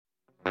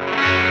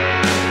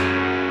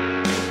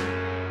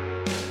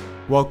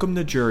Welcome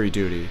to Jury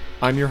Duty.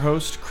 I'm your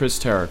host, Chris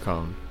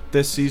Terracone.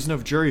 This season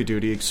of Jury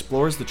Duty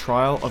explores the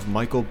trial of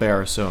Michael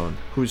Barisone,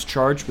 who is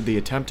charged with the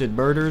attempted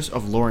murders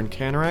of Lauren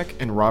Kanarek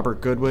and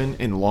Robert Goodwin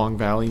in Long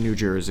Valley, New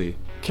Jersey.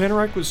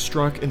 Kanarek was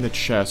struck in the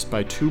chest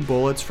by 2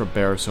 bullets from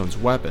Barisone's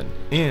weapon,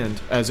 and,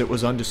 as it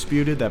was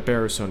undisputed that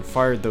Barisone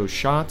fired those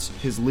shots,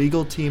 his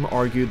legal team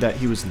argued that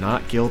he was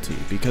not guilty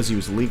because he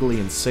was legally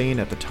insane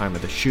at the time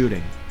of the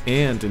shooting,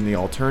 and in the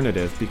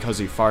alternative because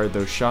he fired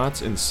those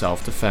shots in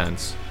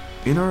self-defense.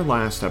 In our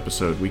last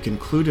episode, we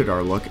concluded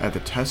our look at the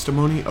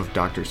testimony of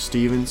Dr.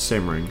 Stephen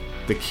Simring,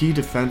 the key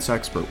defense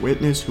expert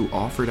witness who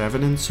offered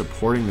evidence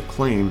supporting the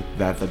claim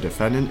that the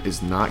defendant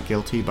is not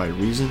guilty by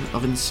reason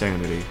of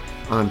insanity.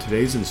 On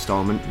today's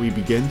installment, we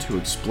begin to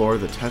explore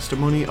the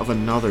testimony of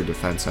another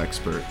defense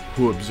expert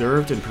who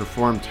observed and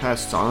performed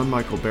tests on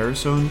Michael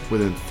Barisone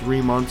within 3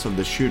 months of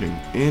the shooting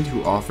and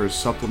who offers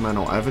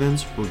supplemental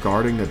evidence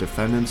regarding the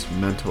defendant's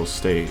mental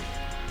state.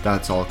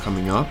 That's all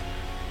coming up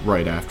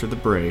right after the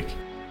break.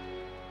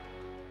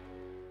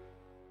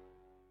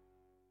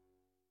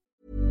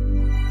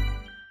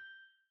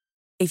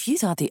 If you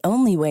thought the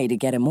only way to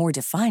get a more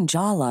defined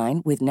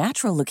jawline with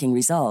natural-looking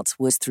results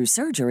was through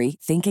surgery,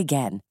 think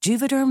again.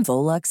 Juvederm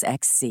Volux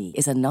XC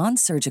is a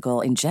non-surgical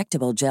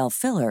injectable gel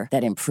filler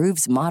that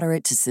improves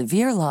moderate to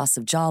severe loss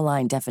of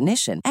jawline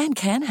definition and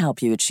can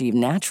help you achieve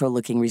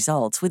natural-looking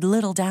results with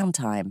little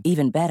downtime.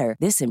 Even better,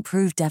 this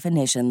improved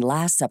definition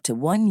lasts up to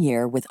 1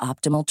 year with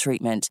optimal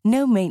treatment.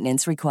 No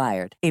maintenance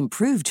required.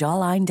 Improve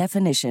jawline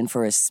definition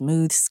for a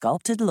smooth,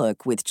 sculpted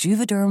look with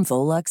Juvederm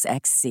Volux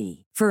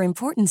XC. For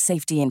important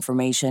safety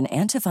information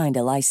and to find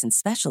a licensed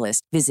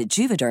specialist, visit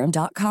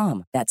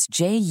Juvederm.com. That's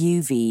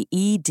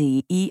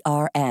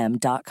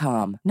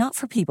Juvederm.com. Not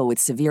for people with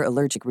severe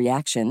allergic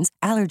reactions,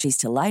 allergies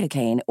to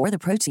lidocaine, or the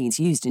proteins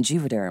used in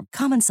Juvederm.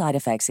 Common side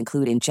effects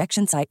include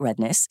injection site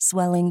redness,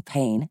 swelling,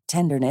 pain,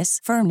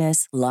 tenderness,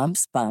 firmness,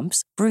 lumps,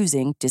 bumps,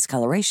 bruising,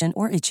 discoloration,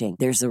 or itching.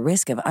 There's a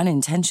risk of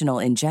unintentional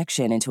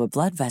injection into a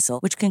blood vessel,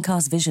 which can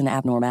cause vision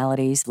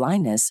abnormalities,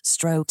 blindness,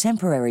 stroke,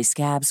 temporary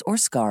scabs, or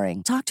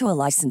scarring. Talk to a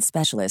licensed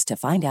specialist to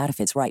find out if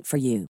it's right for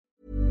you.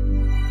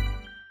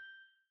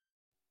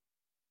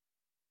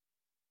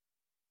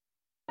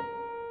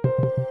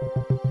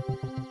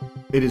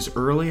 It is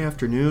early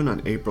afternoon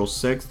on April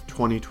 6,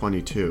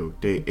 2022,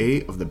 day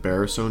 8 of the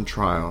Barisone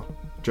trial.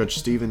 Judge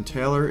Stephen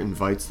Taylor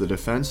invites the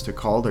defense to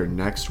call their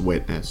next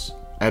witness.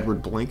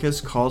 Edward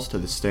Blinkus calls to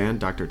the stand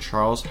Dr.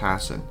 Charles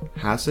Hassan.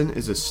 Hassan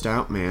is a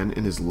stout man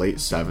in his late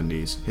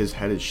 70s. His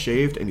head is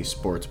shaved and he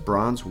sports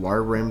bronze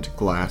wire-rimmed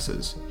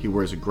glasses. He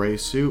wears a gray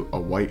suit, a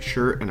white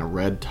shirt, and a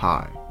red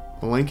tie.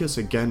 Blinkus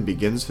again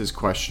begins his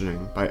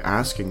questioning by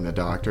asking the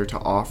doctor to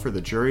offer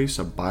the jury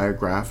some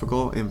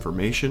biographical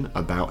information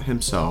about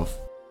himself.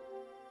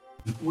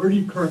 Where do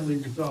you currently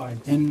reside?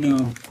 In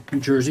New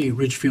Jersey,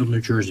 Ridgefield,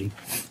 New Jersey.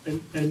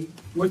 And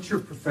what's your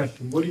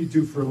profession? What do you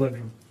do for a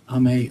living?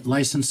 I'm a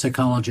licensed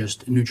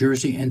psychologist in New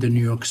Jersey and in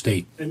New York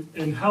State.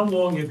 And how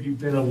long have you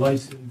been a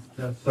licensed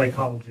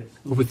psychologist?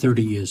 Over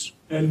 30 years.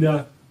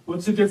 And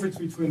what's the difference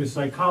between a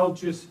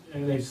psychologist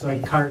and a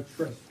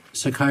psychiatrist?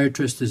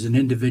 Psychiatrist is an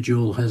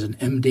individual who has an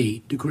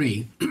MD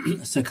degree.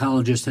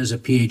 Psychologist has a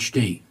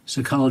PhD.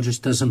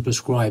 Psychologist doesn't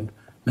prescribe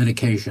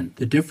medication.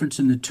 The difference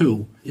in the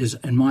two is,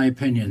 in my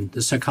opinion,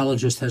 the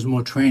psychologist has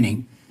more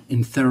training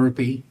in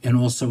therapy and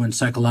also in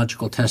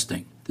psychological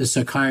testing. The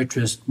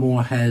psychiatrist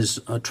more has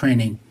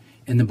training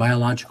in the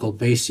biological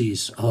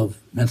bases of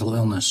mental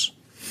illness.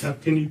 Now,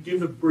 can you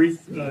give a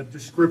brief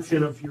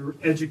description of your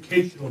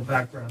educational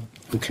background?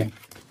 Okay.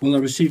 Well, I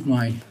received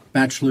my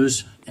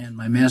bachelor's and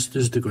my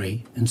master's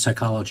degree in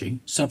psychology.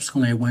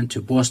 Subsequently, I went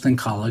to Boston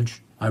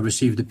College. I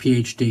received a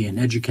PhD in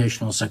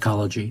educational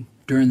psychology.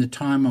 During the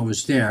time I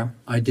was there,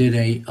 I did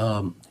a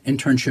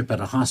internship at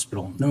a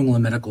hospital, New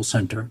England Medical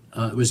Center.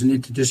 It was an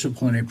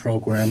interdisciplinary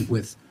program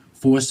with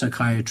 4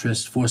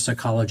 psychiatrists, 4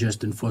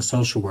 psychologists, and 4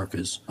 social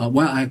workers.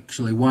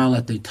 While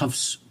at the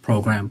Tufts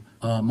program,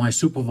 my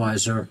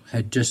supervisor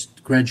had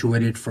just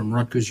graduated from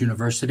Rutgers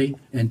University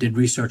and did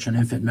research on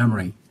infant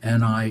memory.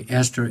 And I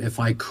asked her if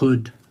I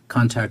could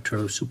contact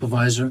her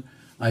supervisor.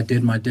 I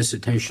did my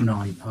dissertation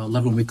on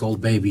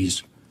 11-week-old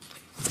babies.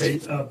 Okay,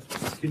 can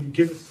you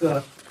give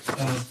us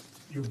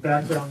your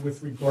background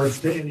with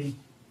regards to any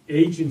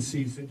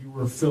agencies that you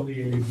were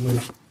affiliated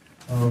with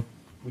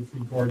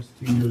regards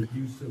to your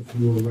use of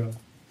your...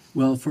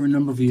 Well, for a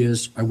number of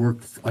years,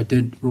 I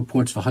did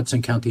reports for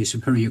Hudson County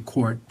Superior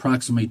Court,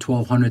 approximately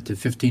 1,200 to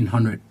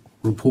 1,500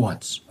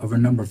 reports over a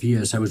number of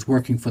years. I was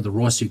working for the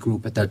Rossi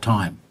Group at that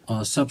time.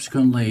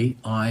 Subsequently,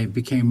 I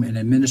became an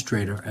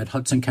administrator at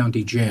Hudson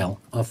County Jail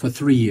for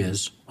 3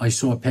 years. I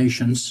saw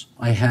patients.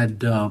 I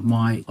had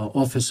my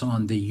office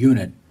on the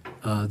unit.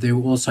 They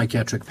were all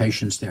psychiatric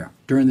patients there.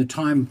 During the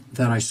time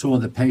that I saw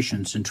the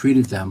patients and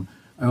treated them,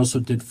 I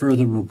also did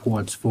further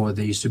reports for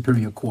the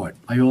Superior Court.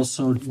 I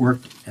also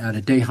worked at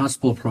a day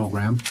hospital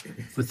program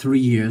for 3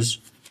 years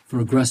for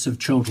aggressive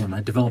children.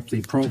 I developed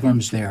the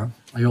programs there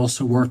I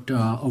also worked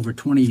over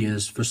 20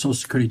 years for Social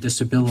Security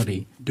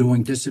Disability,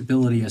 doing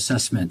disability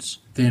assessments.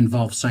 They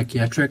involve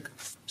psychiatric,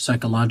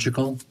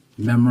 psychological,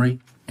 memory,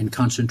 and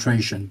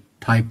concentration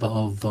type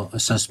of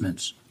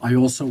assessments. I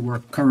also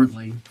work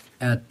currently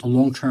at a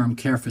long-term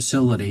care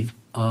facility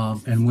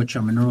in which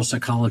I'm a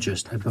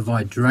neuropsychologist. I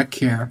provide direct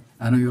care,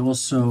 and I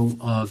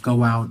also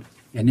go out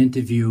and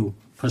interview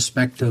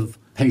prospective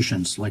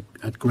patients, like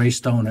at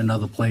Greystone and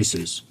other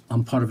places.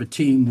 I'm part of a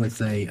team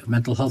with a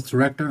mental health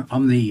director.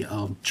 I'm the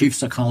chief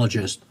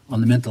psychologist on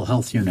the mental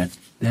health unit.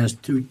 There's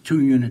two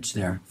units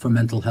there for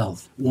mental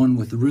health, one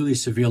with really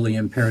severely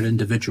impaired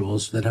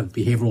individuals that have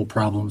behavioral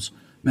problems.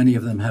 Many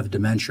of them have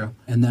dementia.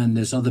 And then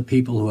there's other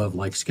people who have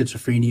like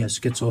schizophrenia,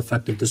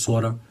 schizoaffective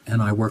disorder,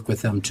 and I work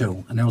with them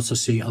too. And I also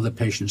see other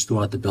patients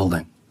throughout the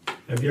building.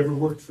 Have you ever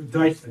worked for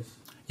DIFUS?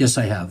 Yes,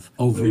 I have.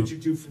 What did you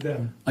do for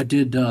them? I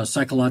did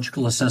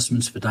psychological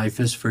assessments for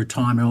DIFUS for a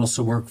time. I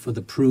also worked for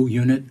the PRU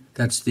unit.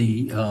 That's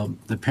the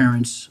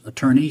parents'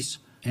 attorneys.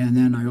 And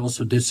then I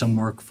also did some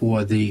work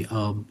for the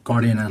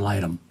guardian ad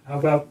litem. How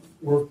about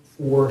work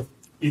for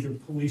either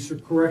police or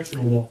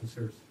correctional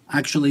officers?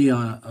 Actually,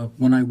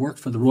 when I worked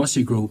for the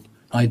Rossi Group,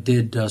 I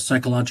did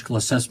psychological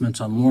assessments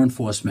on law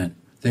enforcement.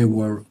 They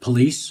were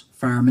police,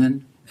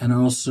 firemen, and I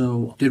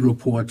also did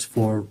reports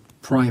for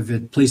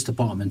private police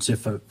departments.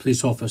 If a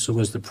police officer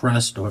was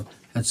depressed or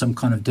had some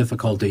kind of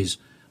difficulties,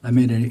 I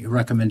made a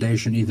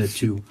recommendation either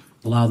to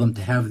allow them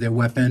to have their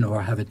weapon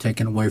or have it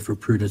taken away for a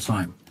period of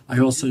time. I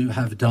also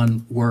have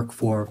done work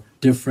for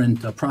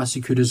different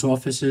prosecutors'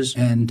 offices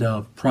and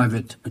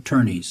private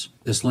attorneys.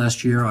 This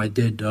last year, I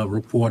did a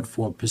report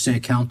for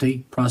Passaic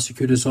County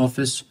Prosecutor's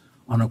Office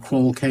on a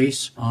Kroll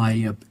case.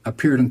 I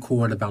appeared in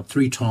court about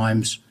 3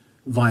 times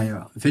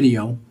via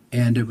video,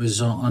 and it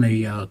was on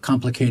a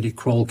complicated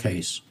Kroll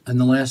case. In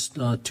the last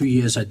 2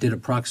 years, I did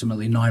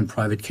approximately 9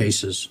 private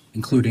cases,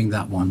 including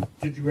that one.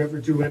 Did you ever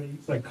do any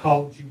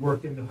psychology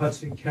work in the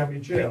Hudson County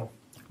Jail?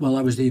 Well,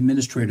 I was the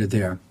administrator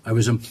there. I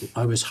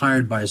was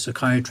hired by a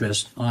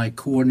psychiatrist. I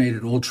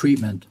coordinated all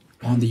treatment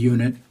on the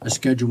unit. I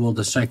scheduled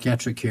the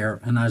psychiatric care,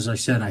 and as I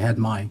said, I had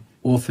my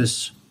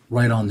office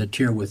right on the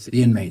tier with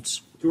the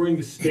inmates. During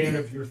the span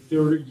of your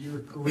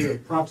 30-year career,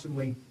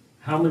 approximately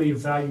how many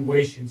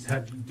evaluations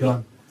have you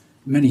done?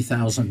 Many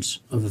thousands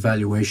of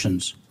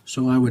evaluations.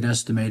 So I would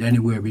estimate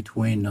anywhere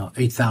between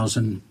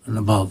 8,000 and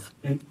above.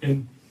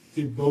 And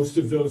did most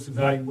of those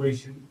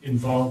evaluations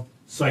involve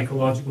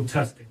psychological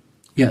testing?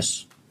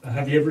 Yes.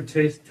 Have you ever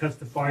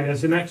testified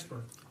as an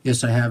expert?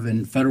 Yes, I have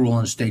in federal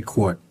and state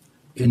court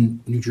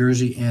in New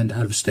Jersey and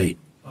out of state.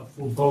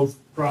 For both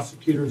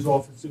prosecutors'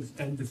 offices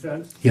and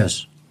defense?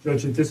 Yes.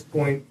 Judge, at this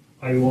point,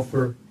 I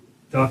offer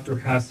Dr.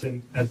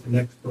 Hassan as an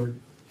expert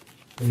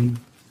in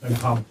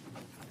psychology.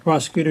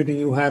 Prosecutor, do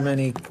you have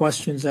any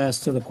questions as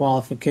to the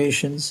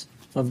qualifications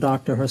of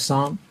Dr.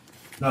 Hassan?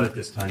 Not at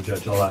this time,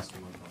 Judge. I'll ask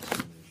him on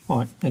cross-examination. All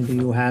right. And do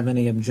you have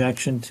any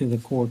objection to the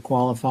court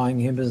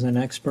qualifying him as an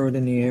expert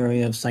in the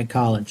area of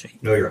psychology?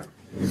 No, Your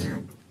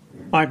Honor.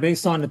 All right.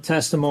 Based on the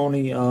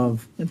testimony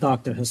of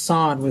Dr.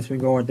 Hassan with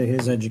regard to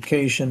his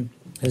education,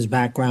 his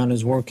background,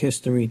 his work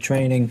history,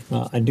 training,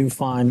 I do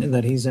find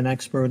that he's an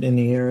expert in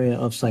the area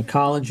of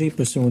psychology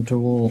pursuant to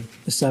Rule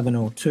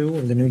 702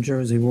 of the New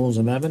Jersey Rules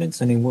of Evidence,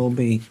 and he will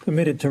be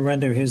permitted to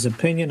render his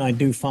opinion. I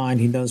do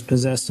find he does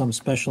possess some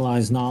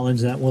specialized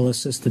knowledge that will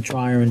assist the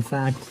trier, in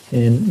fact,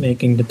 in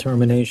making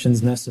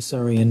determinations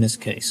necessary in this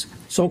case.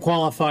 So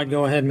qualified.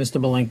 Go ahead,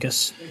 Mr.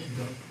 Belenkas.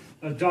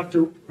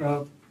 Doctor,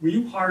 were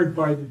you hired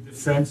by the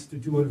defense to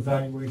do an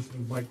evaluation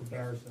of Michael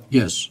Barisone?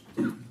 Yes.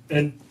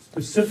 And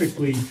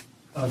specifically,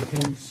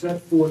 can you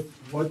set forth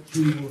what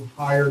you were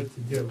hired to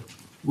do?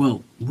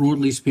 Well,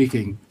 broadly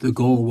speaking, the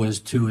goal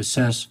was to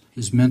assess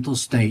his mental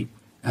state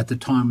at the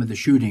time of the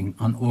shooting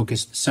on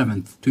August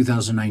 7th,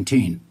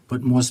 2019,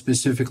 but more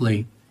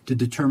specifically, to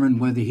determine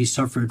whether he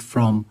suffered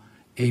from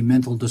a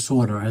mental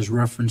disorder as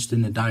referenced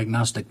in the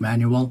diagnostic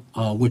manual,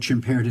 which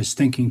impaired his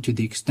thinking to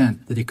the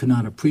extent that he could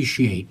not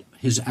appreciate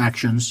his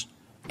actions,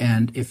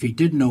 and if he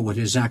did know what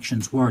his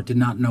actions were, did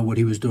not know what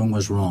he was doing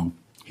was wrong.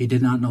 He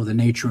did not know the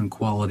nature and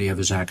quality of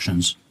his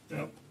actions.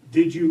 Now,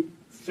 did you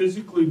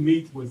physically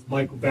meet with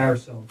Michael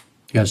Barisone?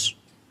 Yes.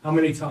 How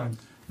many times?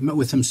 I met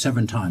with him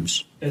 7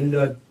 times. And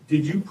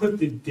did you put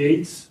the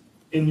dates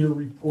in your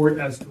report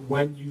as to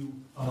when you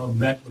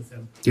met with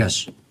him?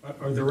 Yes.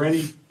 Are there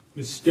any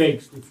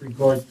mistakes with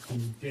regard to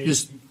the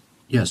dates?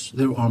 Yes,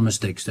 there are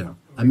mistakes there.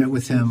 I met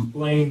with him.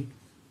 Explain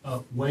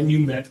when you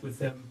met with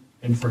him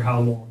and for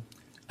how long.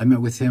 I met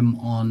with him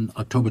on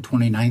October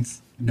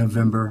 29th,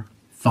 November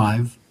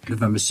 5,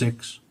 November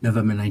 6,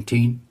 November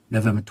 19,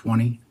 November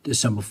 20,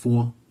 December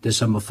 4,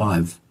 December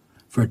 5,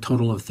 for a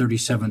total of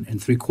 37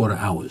 3/4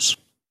 hours.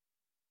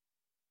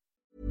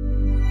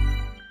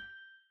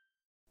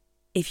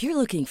 If you're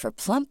looking for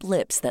plump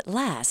lips that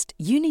last,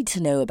 you need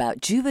to know about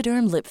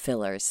Juvederm lip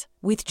fillers.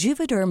 With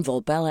Juvederm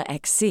Volbella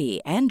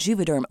XC and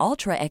Juvederm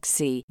Ultra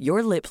XC,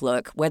 your lip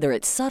look, whether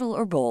it's subtle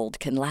or bold,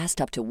 can last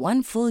up to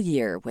 1 full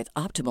year with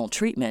optimal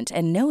treatment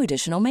and no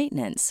additional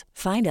maintenance.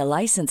 Find a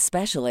licensed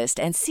specialist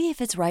and see if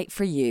it's right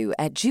for you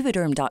at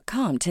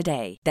Juvederm.com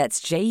today.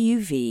 That's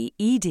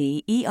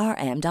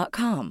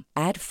JUVEDERM.com.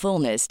 Add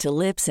fullness to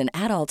lips in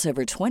adults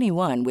over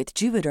 21 with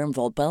Juvederm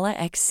Volbella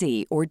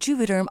XC or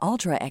Juvederm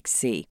Ultra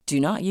XC. Do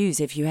not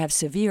use if you have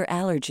severe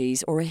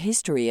allergies or a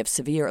history of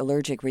severe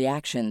allergic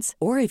reactions,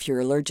 or if you're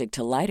allergic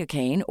to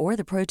lidocaine or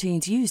the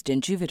proteins used in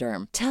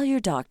Juvederm. Tell your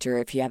doctor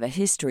if you have a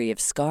history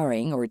of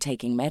scarring or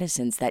taking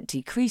medicines that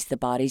decrease the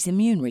body's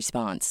immune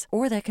response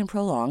or that can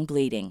prolong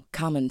bleeding.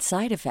 Common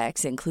side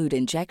effects include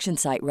injection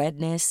site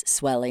redness,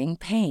 swelling,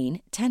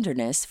 pain,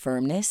 tenderness,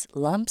 firmness,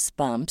 lumps,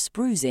 bumps,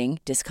 bruising,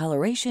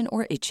 discoloration,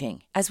 or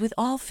itching. As with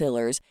all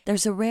fillers,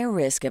 there's a rare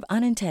risk of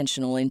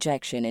unintentional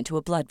injection into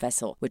a blood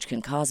vessel, which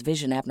can cause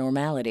vision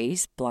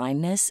abnormalities,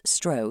 blindness,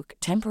 stroke,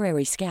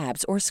 temporary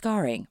scabs, or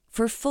scarring.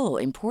 For full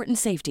important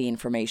safety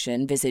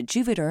information, visit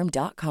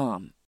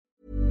Juvederm.com.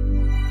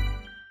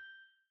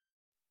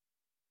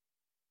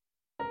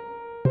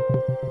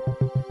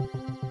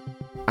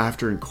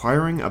 After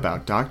inquiring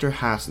about Dr.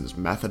 Hassan's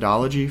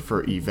methodology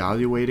for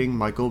evaluating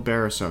Michael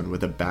Barisone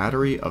with a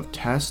battery of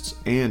tests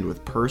and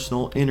with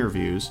personal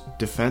interviews,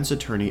 defense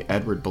attorney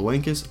Edward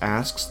Belinkus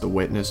asks the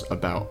witness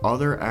about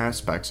other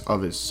aspects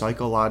of his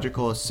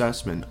psychological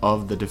assessment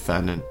of the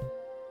defendant.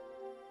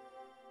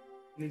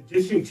 In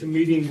addition to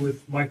meeting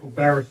with Michael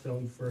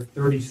Barisone for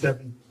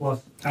 37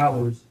 plus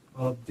hours,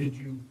 did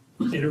you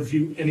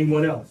interview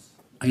anyone else?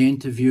 I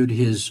interviewed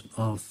his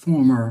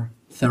former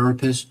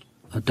therapist,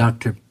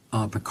 Dr.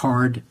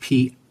 Picard,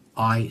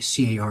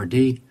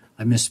 P-I-C-A-R-D.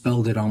 I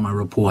misspelled it on my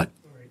report.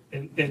 All right.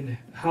 And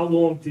how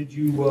long did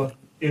you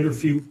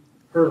interview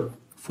her?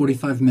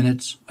 45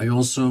 minutes. I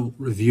also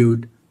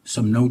reviewed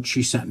some notes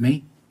she sent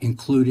me,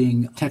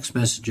 including text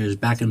messages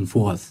back and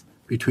forth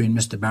between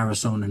Mr.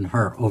 Barisone and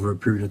her over a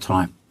period of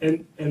time.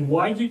 And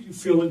why did you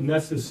feel it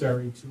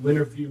necessary to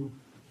interview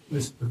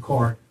Mr.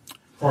 Picard?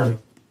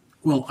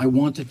 Well, I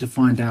wanted to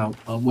find out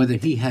whether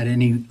he had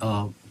any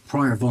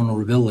prior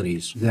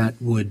vulnerabilities that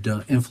would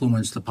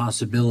influence the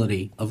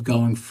possibility of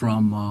going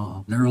from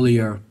an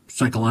earlier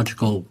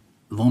psychological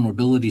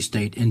vulnerability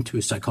state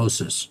into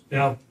psychosis.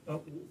 Now,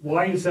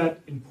 why is that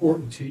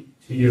important to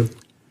you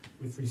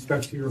with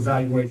respect to your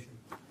evaluation?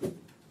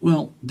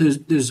 Well,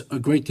 there's a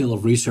great deal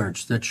of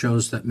research that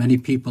shows that many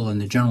people in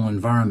the general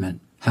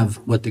environment have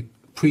what the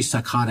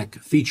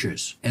pre-psychotic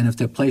features, and if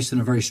they're placed in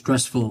a very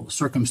stressful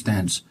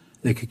circumstance,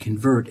 they could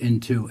convert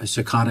into a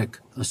psychotic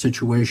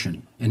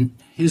situation. In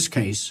his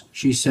case,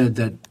 she said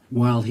that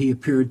while he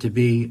appeared to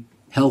be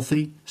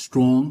healthy,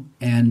 strong,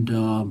 and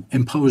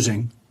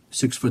imposing,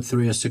 6'3"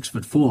 or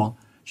 6'4",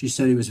 she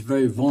said he was a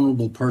very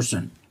vulnerable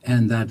person,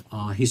 and that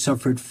he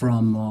suffered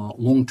from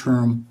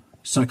long-term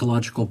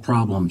psychological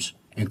problems,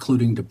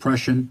 including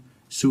depression,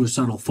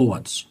 suicidal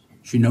thoughts.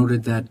 She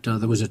noted that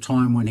there was a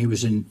time when he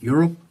was in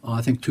Europe,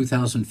 I think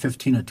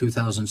 2015 or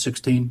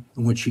 2016,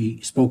 in which he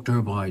spoke to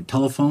her by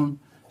telephone,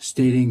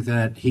 stating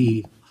that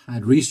he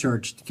had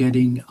researched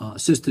getting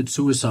assisted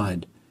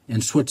suicide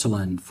in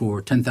Switzerland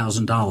for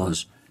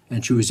 $10,000,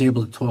 and she was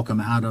able to talk him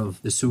out of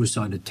the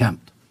suicide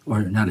attempt,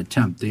 or not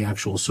attempt, the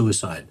actual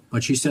suicide.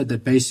 But she said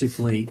that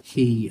basically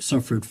he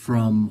suffered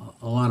from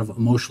a lot of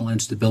emotional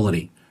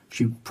instability.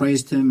 She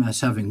praised him as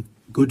having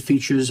good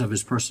features of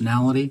his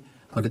personality,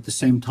 but at the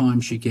same time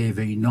she gave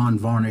a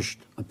non-varnished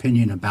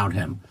opinion about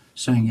him,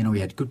 saying, he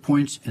had good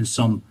points and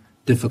some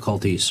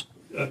difficulties.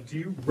 Do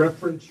you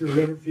reference your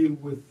interview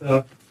with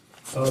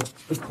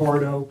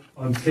Picardo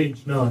on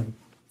page 9?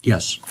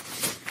 Yes.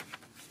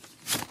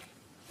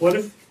 What,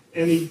 if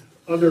any,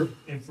 other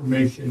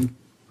information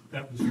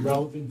that was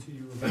relevant to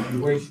your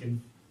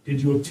evaluation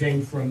did you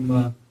obtain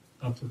from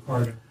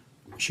Picardo?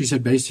 She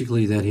said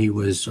basically that he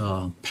was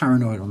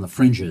paranoid on the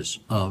fringes.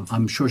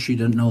 I'm sure she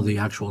didn't know the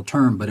actual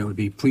term, but it would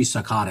be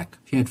pre-psychotic.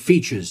 He had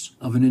features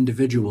of an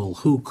individual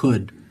who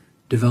could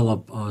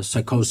develop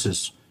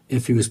psychosis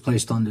if he was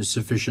placed under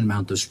sufficient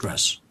amount of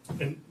stress.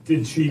 And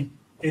did she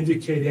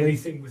indicate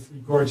anything with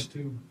regards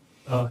to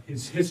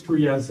his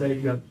history as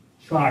a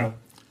child,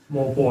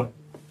 small boy?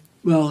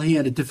 Well, he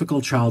had a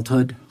difficult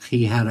childhood.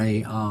 He had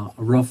a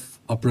rough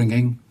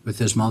upbringing with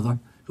his mother,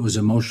 who was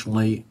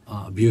emotionally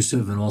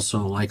abusive and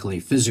also likely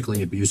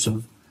physically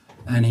abusive,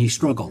 and he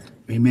struggled.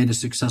 He made a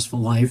successful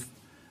life,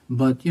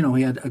 but, he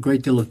had a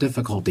great deal of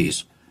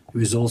difficulties. He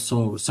was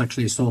also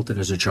sexually assaulted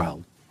as a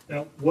child.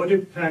 Now, what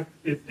impact,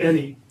 if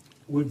any,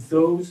 would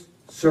those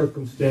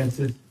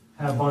circumstances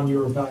have on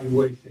your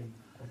evaluation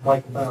of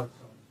Michael Barisone?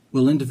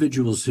 Well,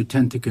 individuals who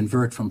tend to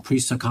convert from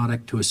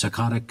pre-psychotic to a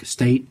psychotic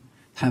state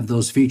have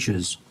those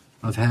features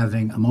of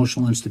having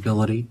emotional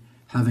instability,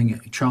 having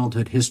a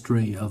childhood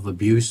history of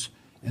abuse,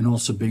 and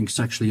also being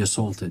sexually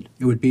assaulted.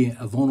 It would be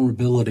a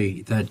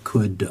vulnerability that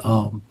could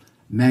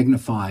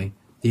magnify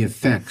the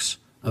effects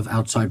of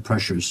outside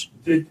pressures.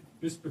 Did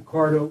Ms.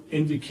 Picardo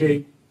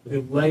indicate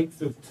the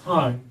length of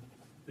time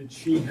that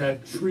she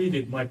had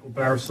treated Michael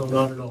Barisone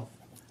on and off?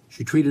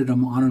 She treated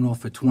him on and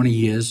off for 20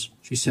 years.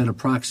 She said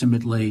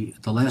approximately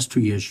the last 2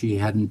 years she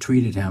hadn't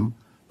treated him,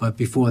 but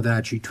before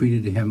that she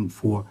treated him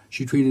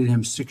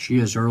 6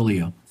 years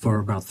earlier for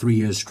about 3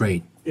 years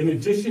straight. In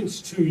addition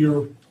to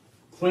your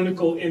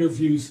clinical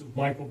interviews of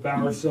Michael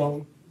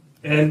Barisone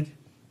and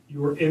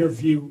your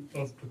interview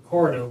of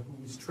Picardo,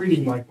 who was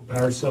treating Michael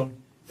Barisone,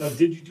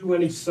 did you do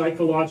any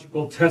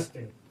psychological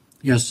testing?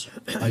 Yes,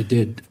 I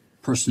did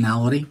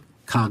personality,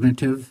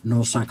 cognitive,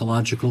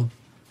 neuropsychological,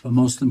 but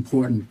most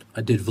important,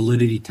 I did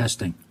validity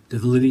testing. The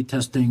validity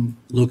testing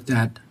looked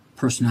at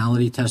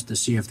personality tests to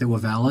see if they were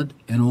valid,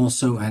 and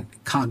also at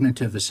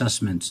cognitive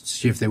assessments to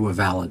see if they were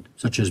valid,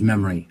 such as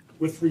memory.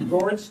 With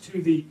regards to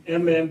the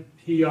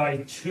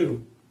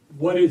MMPI-2,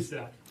 what is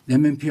that? The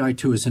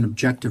MMPI-2 is an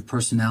objective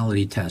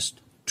personality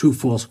test,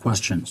 true-false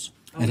questions.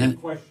 How many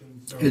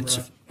questions are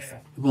asked?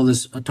 Well,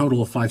 there's a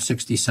total of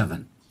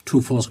 567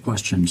 true-false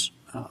questions.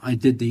 I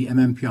did the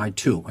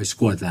MMPI-2. I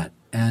scored that.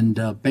 And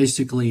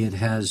basically it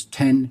has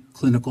 10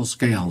 clinical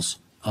scales.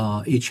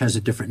 Each has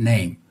a different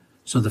name.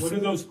 So what do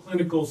those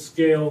clinical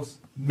scales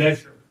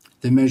measure?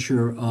 They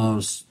measure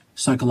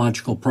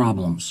psychological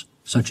problems,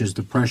 such as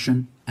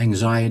depression,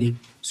 anxiety,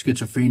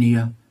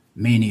 schizophrenia,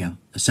 mania,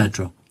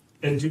 etc.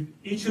 And do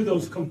each of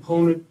those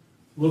components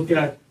look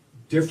at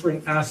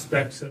different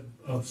aspects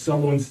of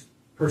someone's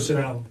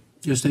personality?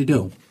 Yes, they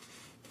do.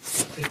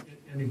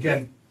 And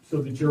again,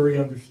 so the jury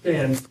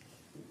understands,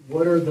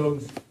 what are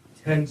those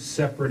 10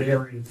 separate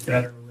areas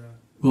that are...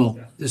 Well,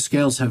 the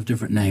scales have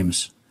different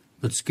names,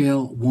 but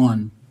scale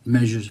 1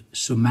 measures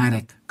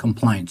somatic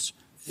complaints,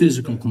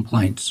 physical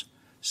complaints.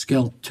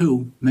 Scale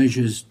 2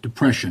 measures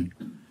depression.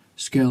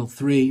 Scale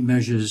 3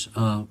 measures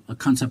a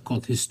concept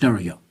called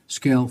hysteria.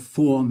 Scale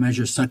 4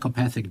 measures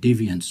psychopathic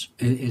deviance.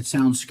 It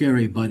sounds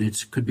scary, but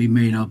it could be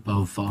made up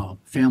of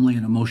family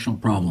and emotional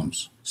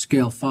problems.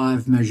 Scale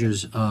 5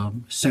 measures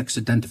sex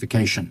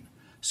identification.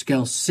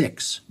 Scale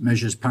 6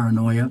 measures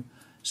paranoia.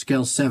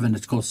 Scale 7,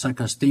 it's called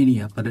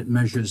psychasthenia, but it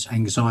measures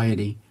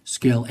anxiety.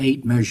 Scale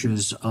 8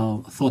 measures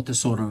thought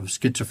disorder of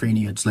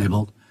schizophrenia, it's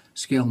labeled.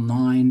 Scale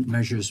 9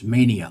 measures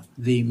mania.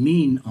 The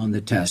mean on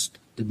the test,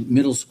 the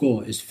middle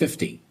score, is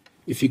 50.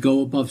 If you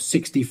go above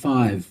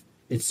 65,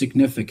 it's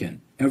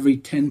significant. Every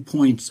 10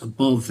 points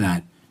above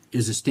that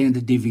is a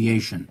standard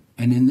deviation.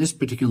 And in this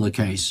particular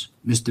case,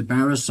 Mr.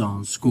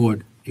 Barisone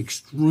scored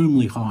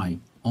extremely high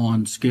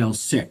on scale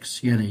 6.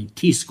 He had a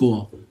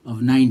T-score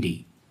of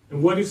 90.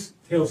 And what is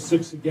scale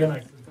 6 again? I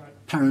forgot.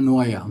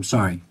 Paranoia, I'm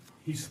sorry.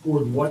 He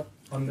scored what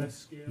on that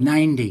scale?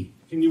 90.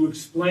 Can you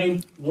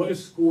explain what a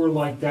score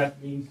like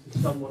that means to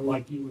someone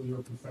like you in your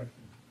profession?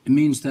 It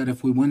means that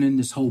if we went in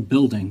this whole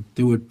building,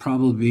 there would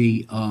probably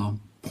be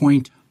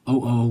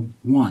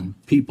 0.001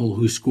 people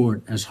who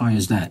scored as high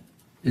as that.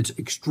 It's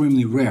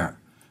extremely rare.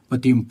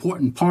 But the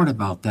important part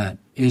about that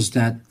is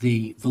that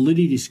the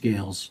validity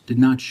scales did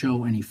not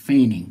show any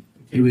feigning.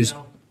 Okay,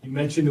 now, you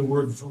mentioned the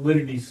word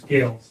validity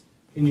scales.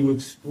 Can you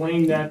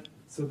explain that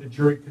so the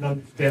jury can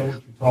understand what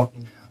you're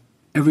talking about?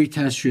 Every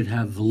test should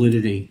have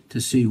validity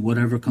to see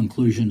whatever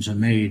conclusions are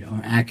made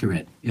are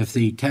accurate. If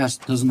the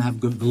test doesn't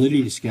have good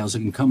validity scales, it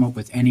can come up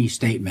with any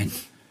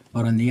statement.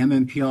 But on the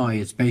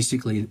MMPI, it's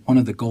basically one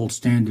of the gold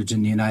standards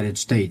in the United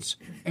States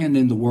and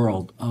in the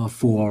world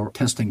for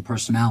testing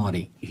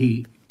personality.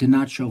 He did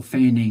not show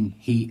feigning.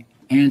 He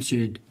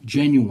answered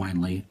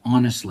genuinely,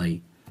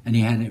 honestly, and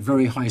he had a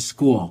very high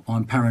score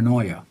on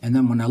paranoia. And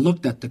then when I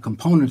looked at the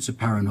components of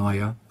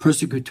paranoia,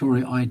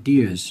 persecutory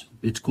ideas,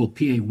 it's called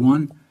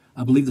PA1,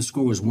 I believe the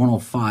score was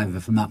 105,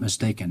 if I'm not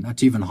mistaken.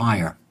 That's even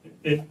higher.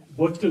 And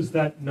what does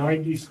that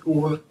 90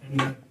 score and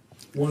that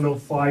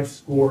 105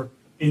 score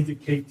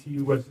indicate to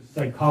you as a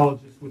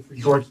psychologist with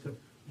regards to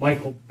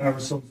Michael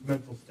Barisone's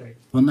mental state?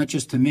 Well, not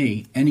just to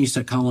me. Any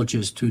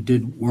psychologist who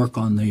did work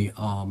on the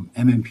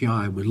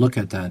MMPI would look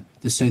at that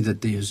to say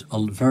that there's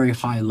a very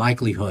high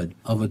likelihood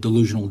of a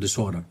delusional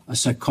disorder, a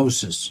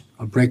psychosis,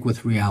 a break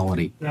with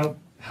reality. Now,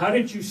 how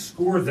did you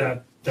score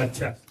that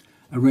test?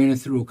 I ran it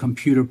through a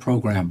computer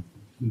program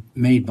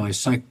made by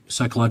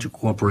Psychological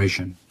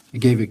Corporation. I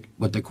gave it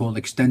what they call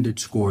extended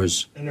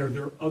scores. And are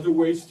there other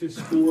ways to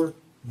score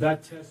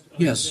that test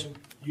other Yes. than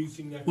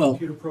using that Well,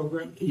 computer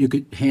program? You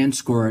could hand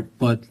score it,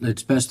 but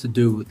it's best to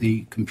do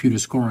the computer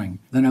scoring.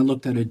 Then I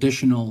looked at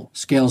additional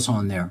scales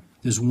on there.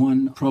 There's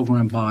one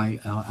program by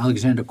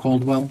Alexander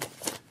Caldwell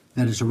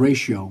that is a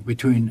ratio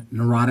between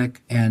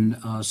neurotic and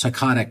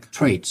psychotic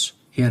traits.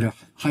 He had a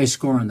high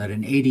score on that,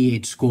 an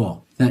 88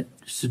 score, that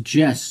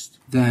suggests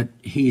that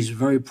he's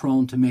very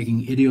prone to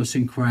making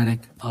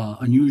idiosyncratic,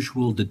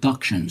 unusual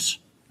deductions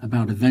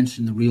about events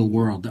in the real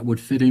world that would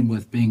fit in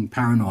with being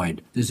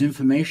paranoid. There's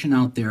information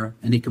out there,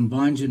 and he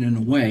combines it in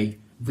a way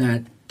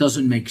that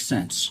doesn't make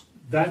sense.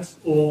 That's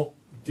all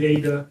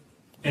data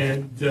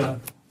and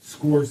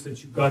scores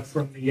that you got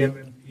from the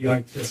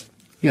MMPI test.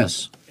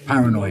 Yes,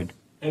 paranoid.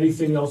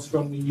 Anything else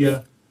from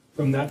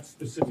that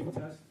specific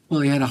test?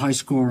 Well, he had a high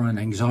score on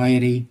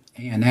anxiety,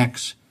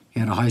 ANX. He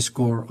had a high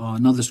score,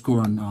 another score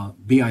on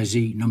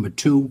BIZ number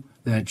 2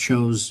 that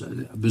shows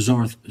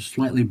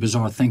slightly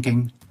bizarre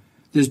thinking.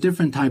 There's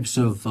different types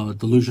of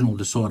delusional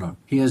disorder.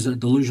 He has a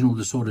delusional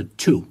disorder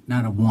 2,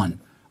 not a 1.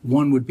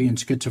 1 would be in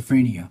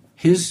schizophrenia.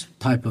 His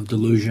type of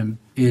delusion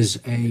is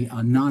a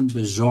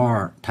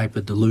non-bizarre type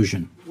of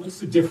delusion. What's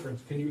the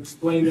difference? Can you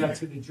explain that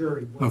to the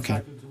jury? What Okay.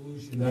 type of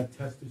delusion that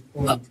test is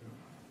pointing to?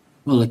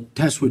 Well, the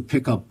test would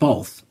pick up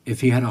both.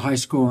 If he had a high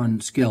score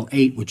on scale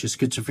 8, which is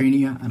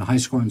schizophrenia, and a high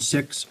score on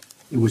 6,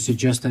 it would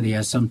suggest that he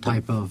has some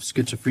type of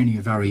schizophrenia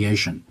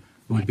variation.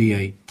 It would be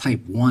a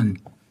type 1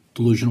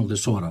 delusional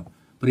disorder.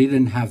 But he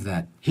didn't have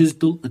that. His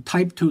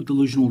type 2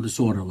 delusional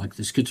disorder, like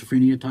the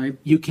schizophrenia type,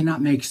 you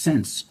cannot make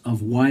sense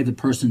of why the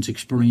person's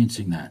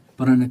experiencing that.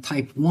 But on a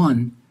type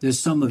 1, there's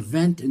some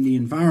event in the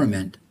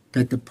environment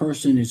that the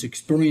person is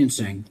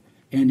experiencing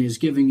and is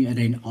giving it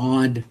an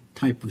odd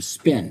type of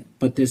spin.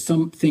 But there's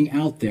something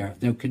out there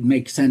that could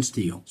make sense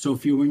to you. So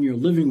if you were in your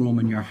living room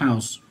in your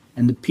house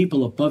and the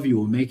people above you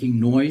were making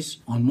noise,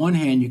 on one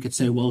hand you could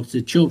say, well, it's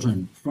the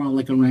children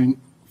frolicking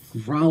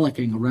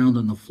around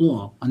on the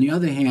floor. On the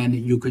other hand,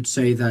 you could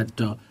say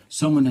that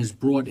someone has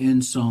brought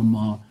in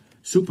some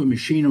super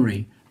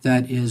machinery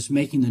that is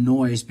making the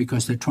noise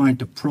because they're trying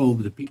to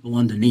probe the people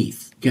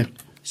underneath, get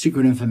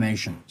secret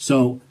information.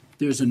 So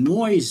there's a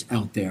noise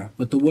out there,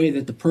 but the way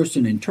that the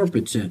person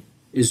interprets it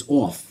is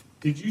off.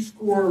 Did you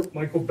score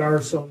Michael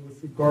Barisone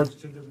with regards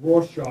to the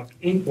Rorschach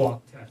ink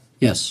blot test?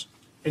 Yes.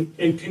 And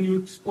can you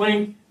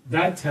explain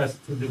that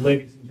test to the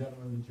ladies and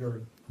gentlemen of the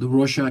jury? The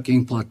Rorschach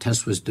ink blot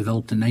test was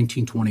developed in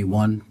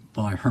 1921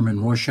 by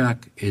Herman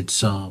Rorschach. It's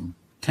 10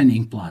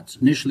 ink blots.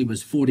 Initially it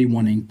was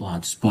 41 ink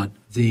blots, but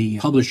the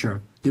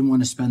publisher didn't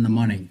want to spend the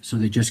money, so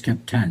they just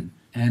kept 10.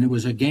 And it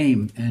was a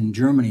game in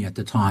Germany at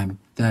the time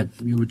that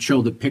you would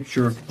show the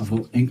picture of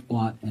an ink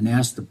blot and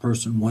ask the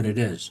person what it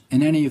is.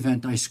 In any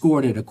event, I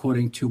scored it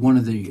according to one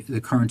of the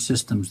current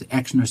systems, the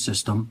Exner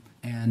system,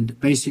 and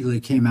basically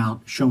came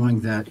out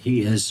showing that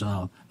he is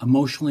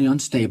emotionally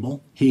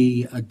unstable.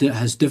 He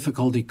has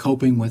difficulty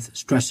coping with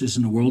stresses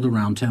in the world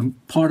around him.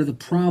 Part of the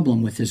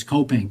problem with his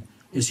coping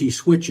is he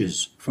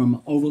switches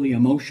from overly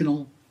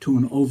emotional to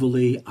an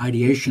overly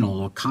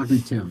ideational or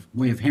cognitive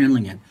way of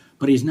handling it,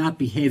 but he's not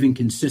behaving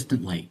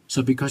consistently.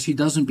 So because he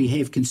doesn't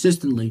behave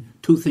consistently,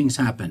 two things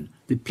happen.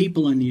 The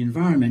people in the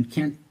environment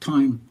can't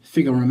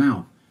figure him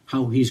out,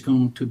 how he's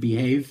going to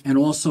behave, and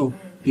also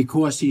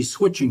because he's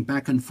switching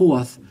back and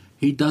forth,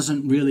 he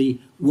doesn't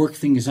really work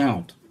things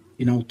out,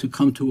 to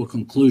come to a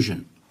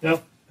conclusion.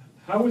 Now,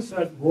 how is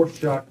that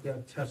Rorschach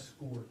test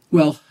scored?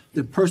 Well,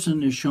 the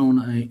person is shown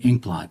an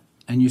ink blot,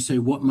 and you say,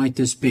 what might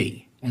this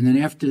be? And then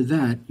after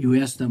that,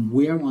 you ask them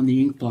where on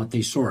the ink blot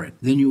they saw it.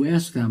 Then you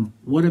ask them,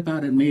 what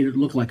about it made it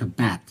look like a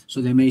bat?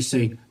 So they may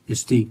say,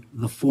 it's the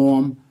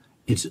form,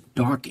 it's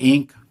dark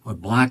ink or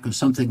black or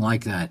something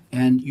like that.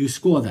 And you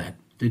score that,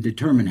 the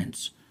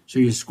determinants. So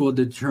you score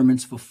the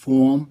determinants for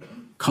form,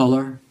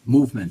 color,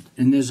 movement.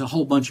 And there's a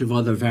whole bunch of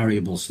other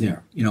variables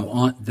there,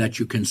 that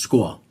you can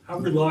score. How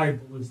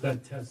reliable is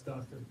that test,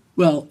 Doctor?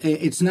 Well,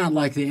 it's not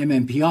like the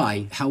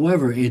MMPI.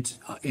 However,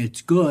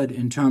 it's good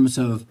in terms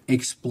of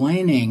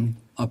explaining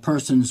a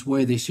person's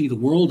way they see the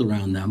world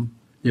around them,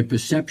 their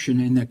perception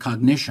and their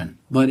cognition.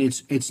 But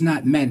it's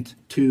not meant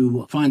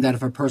to find out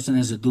if a person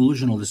has a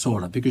delusional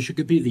disorder, because you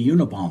could be the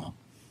Unabomber,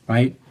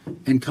 right?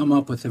 And come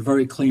up with a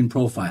very clean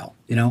profile,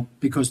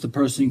 because the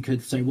person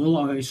could say, well,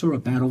 I saw a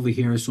bat over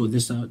here, I saw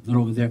this that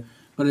over there.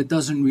 But it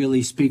doesn't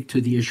really speak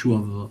to the issue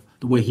of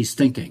the way he's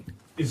thinking.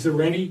 Is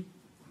there any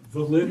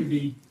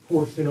validity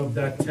portion of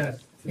that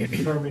test to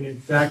determine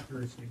its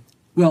accuracy?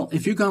 Well,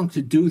 if you're going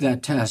to do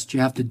that test, you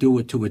have to do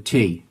it to a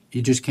T.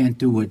 You just can't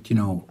do it,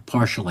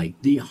 partially.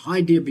 The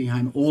idea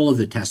behind all of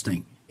the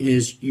testing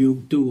is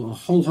you do a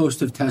whole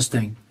host of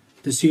testing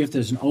to see if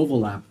there's an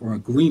overlap or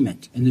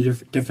agreement in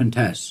the different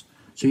tests.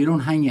 So you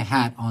don't hang your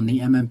hat on the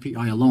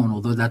MMPI alone,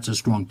 although that's a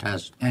strong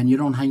test. And you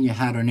don't hang your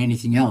hat on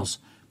anything else,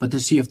 but to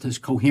see if there's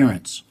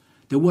coherence.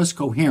 There was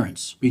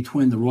coherence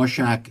between the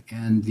Rorschach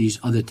and these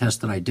other tests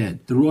that I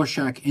did. The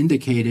Rorschach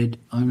indicated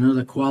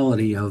another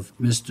quality of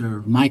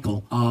Mr.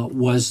 Michael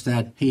was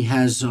that he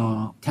has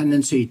a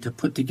tendency to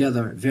put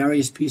together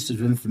various pieces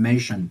of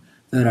information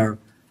that are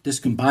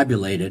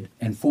discombobulated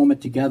and form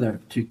it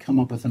together to come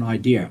up with an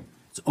idea.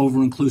 It's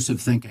over-inclusive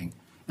thinking.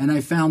 And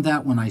I found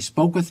that when I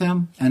spoke with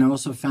him, and I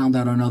also found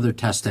that on other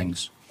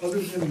testings.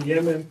 Other than the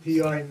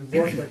MMPI and the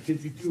Rorschach,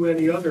 did you do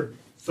any other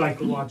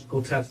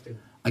psychological testing?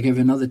 I gave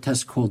another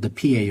test called the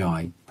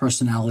PAI,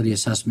 Personality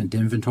Assessment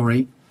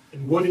Inventory.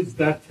 And what is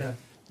that test?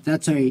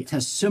 That's a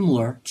test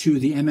similar to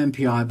the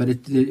MMPI, but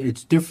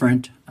it's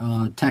different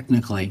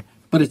technically.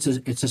 But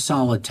it's a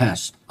solid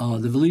test.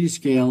 The validity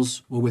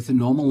scales were within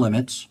normal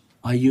limits.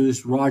 I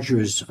used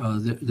Rogers.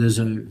 There's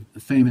a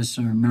famous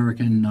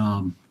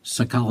American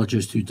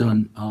psychologist who's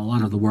done a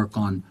lot of the work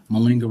on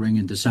malingering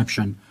and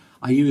deception.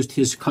 I used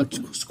his cut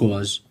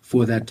scores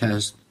for that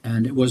test,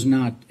 and it was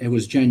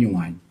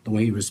genuine, the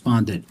way he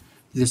responded.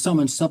 The sum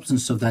and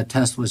substance of that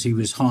test was he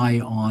was high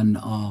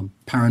on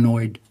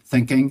paranoid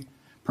thinking,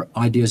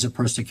 ideas of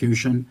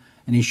persecution,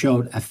 and he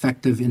showed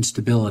affective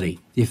instability.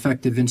 The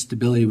affective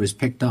instability was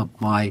picked up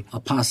by a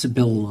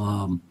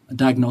possible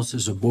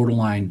diagnosis of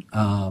borderline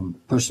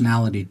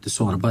personality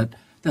disorder, but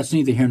that's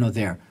neither here nor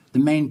there. The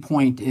main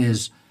point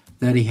is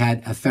that he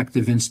had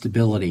affective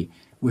instability,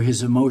 where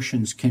his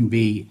emotions can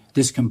be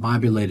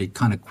discombobulated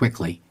kind of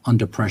quickly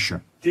under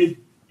pressure. Did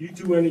you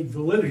do any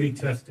validity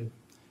testing?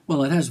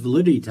 Well, it has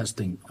validity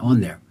testing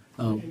on there.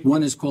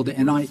 One is called the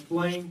NI.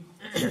 Explain,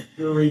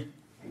 Jury,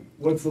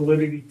 what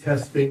validity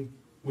testing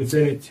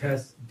within a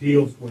test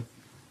deals with.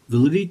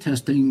 Validity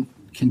testing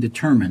can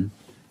determine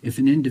if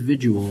an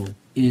individual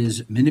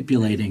is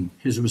manipulating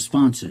his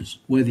responses,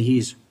 whether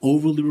he's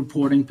overly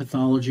reporting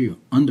pathology or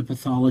under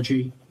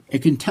pathology. It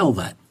can tell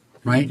that,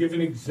 right? Give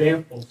an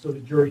example so the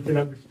jury can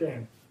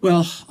understand.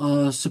 Well,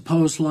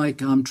 suppose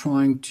like I'm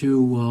trying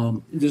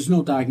to, there's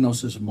no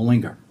diagnosis of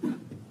malinger,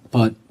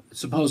 but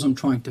suppose I'm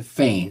trying to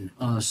feign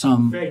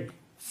some...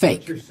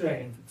 Fake. What you're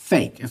saying.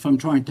 Fake. If I'm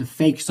trying to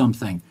fake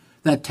something,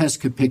 that test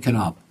could pick it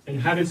up.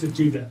 And how does it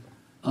do that?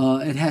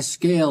 It has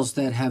scales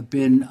that have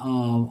been,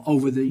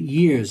 over the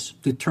years,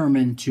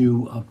 determined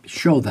to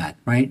show that,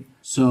 right?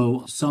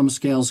 So some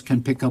scales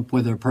can pick up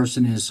whether a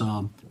person is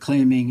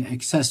claiming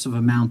excessive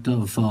amount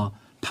of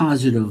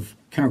positive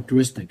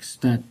characteristics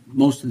that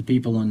most of the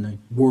people in the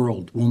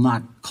world will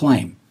not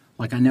claim,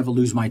 like I never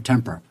lose my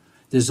temper.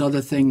 There's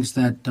other things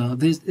that,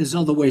 there's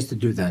other ways to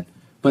do that.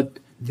 But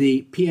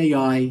the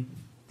PAI,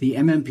 the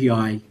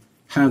MMPI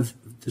have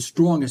the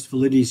strongest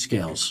validity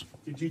scales.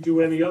 Did you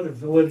do any other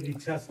validity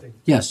testing?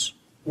 Yes.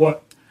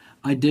 What?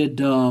 I did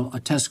a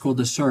test called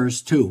the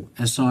SIRS-2,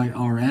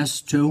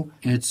 SIRS-2.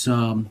 It's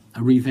a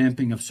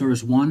revamping of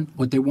SIRS-1.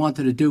 What they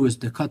wanted to do is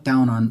to cut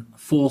down on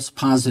false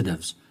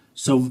positives.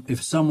 So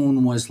if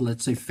someone was,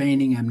 let's say,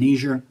 feigning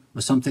amnesia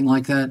or something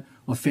like that,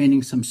 or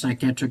feigning some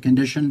psychiatric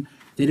condition,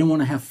 they didn't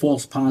want to have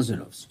false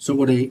positives. So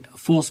what a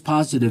false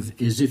positive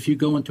is, if you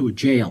go into a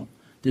jail,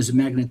 there's a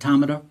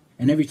magnetometer,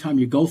 and every time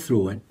you go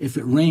through it, if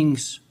it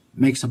rings,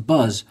 makes a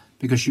buzz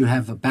because you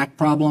have a back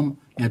problem,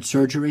 you had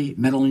surgery,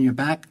 metal in your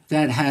back,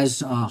 that has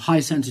high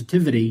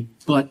sensitivity,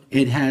 but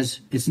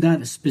it's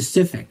not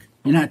specific.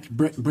 You're not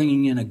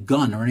bringing in a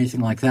gun or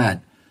anything like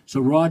that.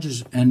 So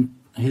Rogers and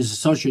his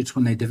associates,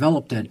 when they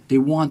developed it, they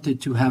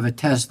wanted to have a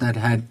test that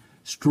had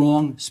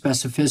strong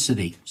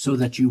specificity so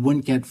that you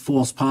wouldn't get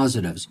false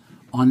positives.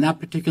 On that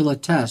particular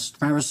test,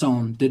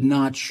 Barisone did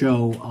not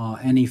show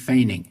any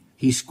feigning.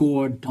 He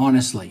scored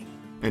honestly.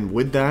 And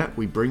with that,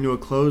 we bring to a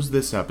close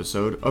this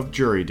episode of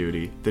Jury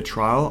Duty, the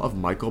trial of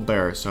Michael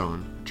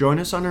Barisone. Join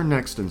us on our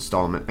next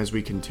installment as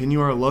we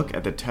continue our look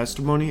at the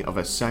testimony of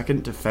a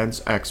second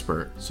defense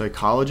expert,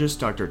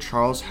 psychologist Dr.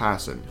 Charles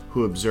Hassan,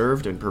 who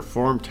observed and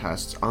performed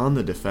tests on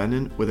the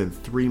defendant within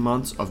 3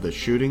 months of the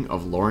shooting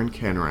of Lauren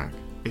Canarac.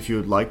 If you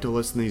would like to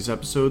listen to these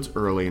episodes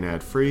early and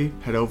ad-free,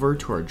 head over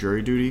to our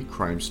Jury Duty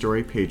Crime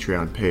Story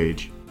Patreon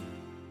page.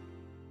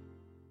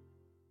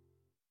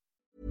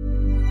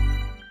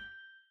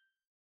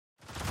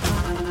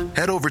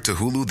 Head over to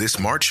Hulu this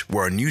March,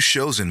 where our new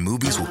shows and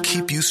movies will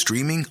keep you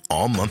streaming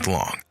all month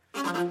long.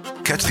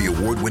 Catch the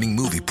award-winning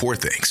movie Poor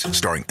Things,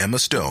 starring Emma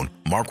Stone,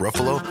 Mark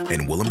Ruffalo,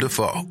 and Willem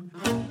Dafoe.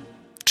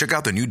 Check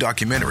out the new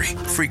documentary,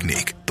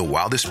 Freaknik, The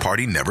Wildest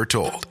Party Never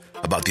Told,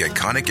 about the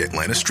iconic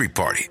Atlanta Street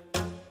Party.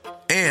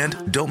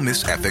 And don't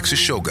miss FX's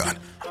Shogun,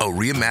 a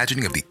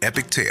reimagining of the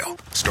epic tale,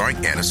 starring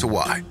Anna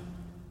Sawai.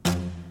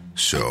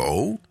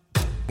 So,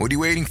 what are you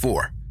waiting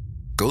for?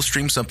 Go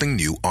stream something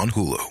new on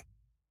Hulu.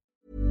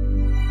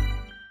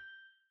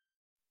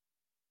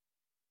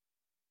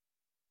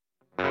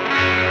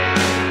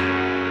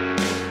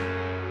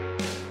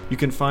 You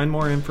can find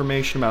more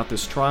information about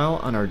this trial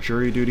on our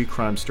Jury Duty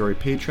Crime Story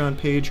Patreon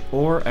page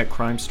or at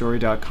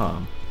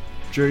crimestory.com.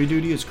 Jury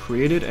Duty is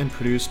created and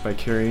produced by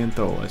Carrie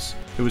Antholis.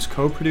 It was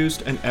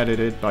co-produced and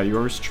edited by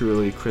yours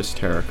truly, Chris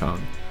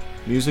Terracone.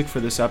 Music for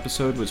this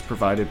episode was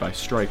provided by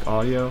Strike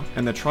Audio,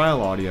 and the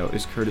trial audio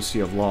is courtesy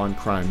of Law and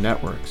Crime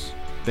Networks.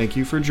 Thank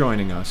you for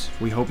joining us.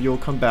 We hope you will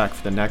come back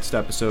for the next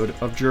episode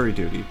of Jury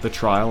Duty, the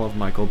trial of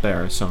Michael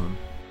Barisone.